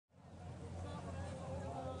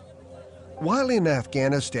While in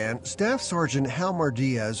Afghanistan, Staff Sergeant Halmar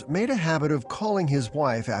Diaz made a habit of calling his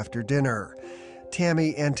wife after dinner.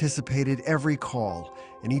 Tammy anticipated every call,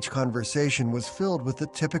 and each conversation was filled with the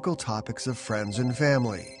typical topics of friends and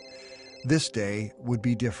family. This day would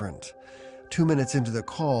be different. 2 minutes into the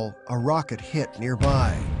call, a rocket hit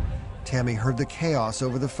nearby. Tammy heard the chaos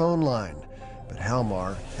over the phone line, but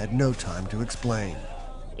Halmar had no time to explain.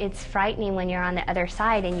 It's frightening when you're on the other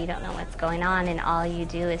side and you don't know what's going on, and all you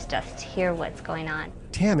do is just hear what's going on.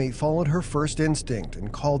 Tammy followed her first instinct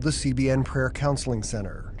and called the CBN Prayer Counseling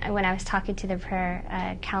Center. When I was talking to the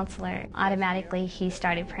prayer counselor, automatically he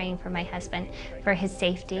started praying for my husband, for his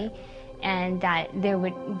safety, and that there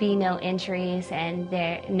would be no injuries and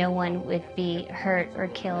no one would be hurt or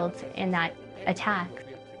killed in that attack.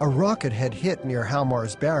 A rocket had hit near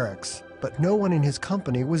Halmar's barracks, but no one in his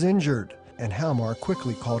company was injured, and Halmar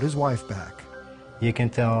quickly called his wife back. You can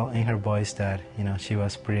tell in her voice that, she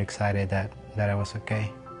was pretty excited that I was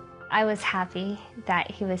okay. I was happy that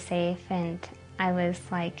he was safe, and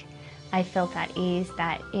I felt at ease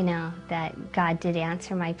that, that God did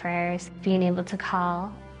answer my prayers. Being able to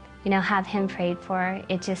call, have him prayed for,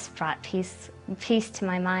 it just brought peace to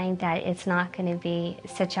my mind that it's not going to be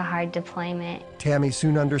such a hard deployment. Tammy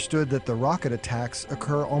soon understood that the rocket attacks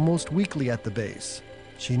occur almost weekly at the base.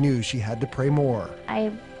 She knew she had to pray more.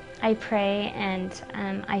 I pray and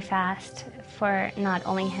I fast for not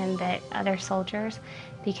only him but other soldiers,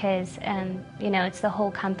 because it's the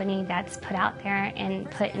whole company that's put out there and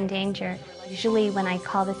put in danger. Usually when I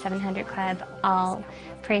call the 700 Club, I'll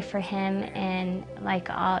pray for him, and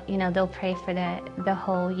they'll pray for the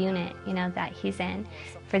whole unit that he's in,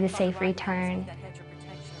 for the safe return.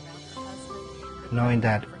 Knowing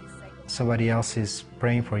that somebody else is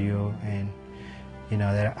praying for you, and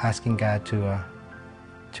they're asking God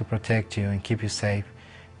to protect you and keep you safe,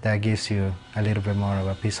 that gives you a little bit more of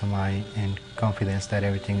a peace of mind and confidence that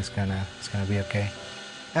everything is gonna be okay.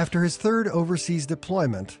 After his third overseas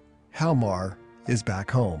deployment, Halmar is back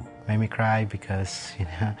home. Made me cry because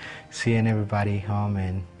seeing everybody home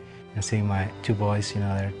and seeing my two boys,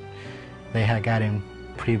 they had gotten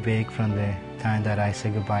pretty big from the time that I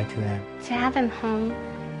said goodbye to them. To have him home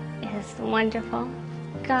is wonderful.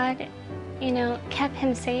 God, kept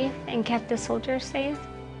him safe and kept the soldiers safe.